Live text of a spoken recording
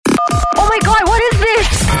my God, what is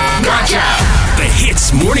this? Gotcha! The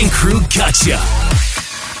Hits Morning Crew Gotcha.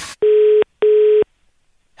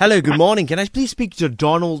 Hello, good morning. Can I please speak to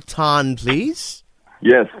Donald Tan, please?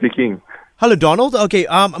 Yes, speaking. Hello, Donald. Okay,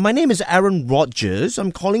 my name is Aaron Rogers.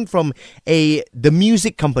 I'm calling from the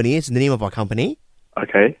music company. It's the name of our company.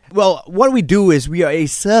 Okay. Well, what we do is we are a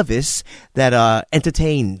service that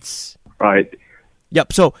entertains. Right.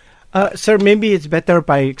 Yep, so... Sir, maybe it's better if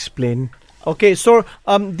I explain. Okay, so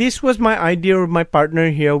this was my idea with my partner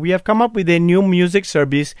here. We have come up with a new music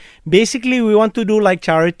service. Basically, we want to do like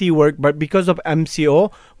charity work, but because of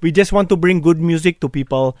MCO, we just want to bring good music to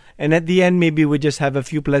people. And at the end, maybe we just have a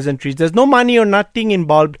few pleasantries. There's no money or nothing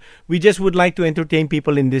involved. We just would like to entertain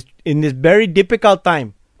people in this very difficult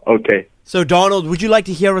time. Okay. So, Donald, would you like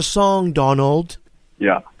to hear a song, Donald?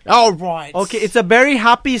 Yeah. All right. Okay, it's a very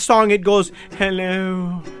happy song. It goes,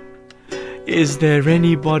 hello, is there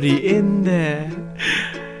anybody in there?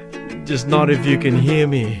 Just not if you can hear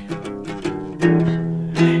me.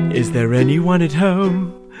 Is there anyone at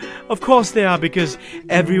home? Of course there are, because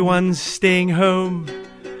everyone's staying home.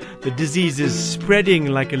 The disease is spreading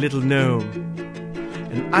like a little gnome.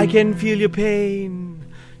 And I can feel your pain,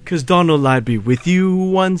 'cause Donald, I'll be with you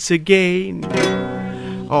once again.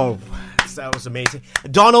 Oh, that was amazing.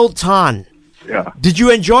 Donald Tan, Yeah. did you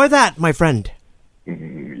enjoy that, my friend?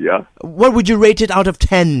 Yeah. What would you rate it out of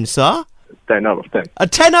 10, sir? 10 out of 10. A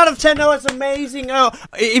 10 out of 10, oh, that's amazing. Oh,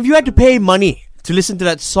 if you had to pay money to listen to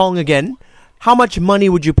that song again, how much money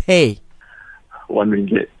would you pay? 1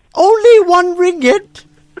 ringgit. Only 1 ringgit?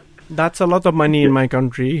 That's a lot of money in my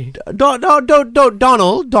country. Donald,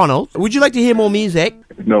 would you like to hear more music?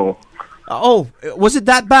 No. Oh, was it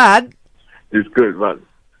that bad? It's good, but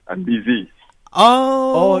I'm busy.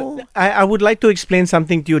 Oh. I would like to explain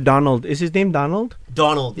something to you, Donald. Is his name Donald?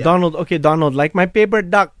 Donald, yeah. Donald, okay, Donald, like my favorite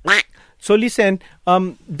duck. So listen,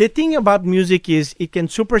 the thing about music is it can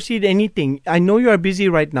supersede anything. I know you are busy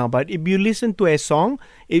right now, but if you listen to a song,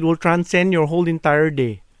 it will transcend your whole entire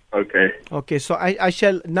day. Okay. Okay, so I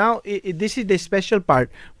shall now. This is the special part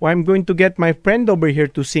where I'm going to get my friend over here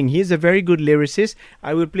to sing. He's a very good lyricist.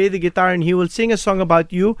 I will play the guitar and he will sing a song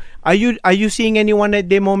about you. Are you seeing anyone at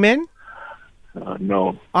the moment?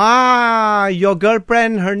 No. Your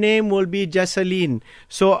girlfriend, her name will be Jesseline.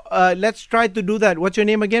 So let's try to do that. What's your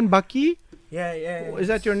name again? Bucky? Yeah. Is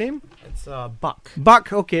that your name? It's Buck.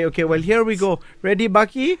 Buck. Okay. Well, here we go. Ready,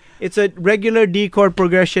 Bucky? It's a regular D chord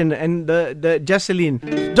progression and the Jesseline.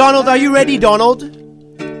 Donald, are you ready, Donald?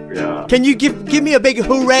 Yeah. Can you give me a big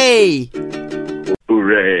hooray?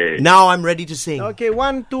 Hooray. Now I'm ready to sing. Okay,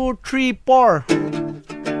 1, 2, 3, 4.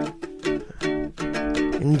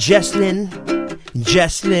 Jesseline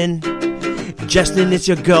is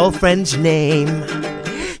your girlfriend's name.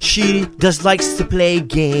 She just likes to play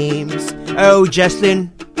games. Oh, Jesseline,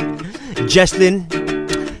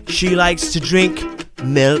 she likes to drink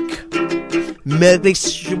milk.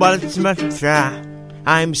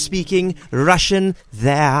 I'm speaking Russian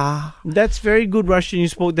there. That's very good Russian you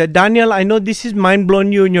spoke there. Daniel, I know this is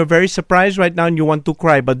mind-blowing you and you're very surprised right now and you want to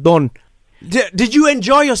cry, but don't. Did you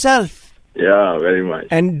enjoy yourself? Yeah, very much.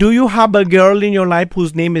 And do you have a girl in your life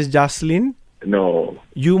whose name is Jocelyn? No.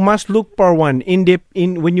 You must look for one.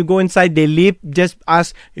 When you go inside the lift, just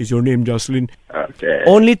ask, is your name Jocelyn? Okay.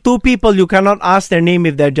 Only 2 people you cannot ask their name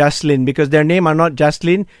if they're Jocelyn, because their name are not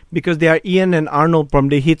Jocelyn, because they are Ian and Arnold from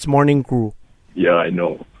the Hits Morning Crew. Yeah, I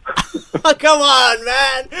know. Oh, come on,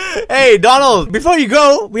 man. Hey, Donald, before you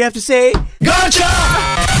go, we have to say... Gotcha!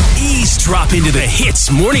 Eavesdrop into the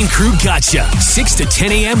Hits Morning Crew Gotcha. 6 to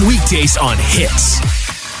 10 a.m. weekdays on Hits.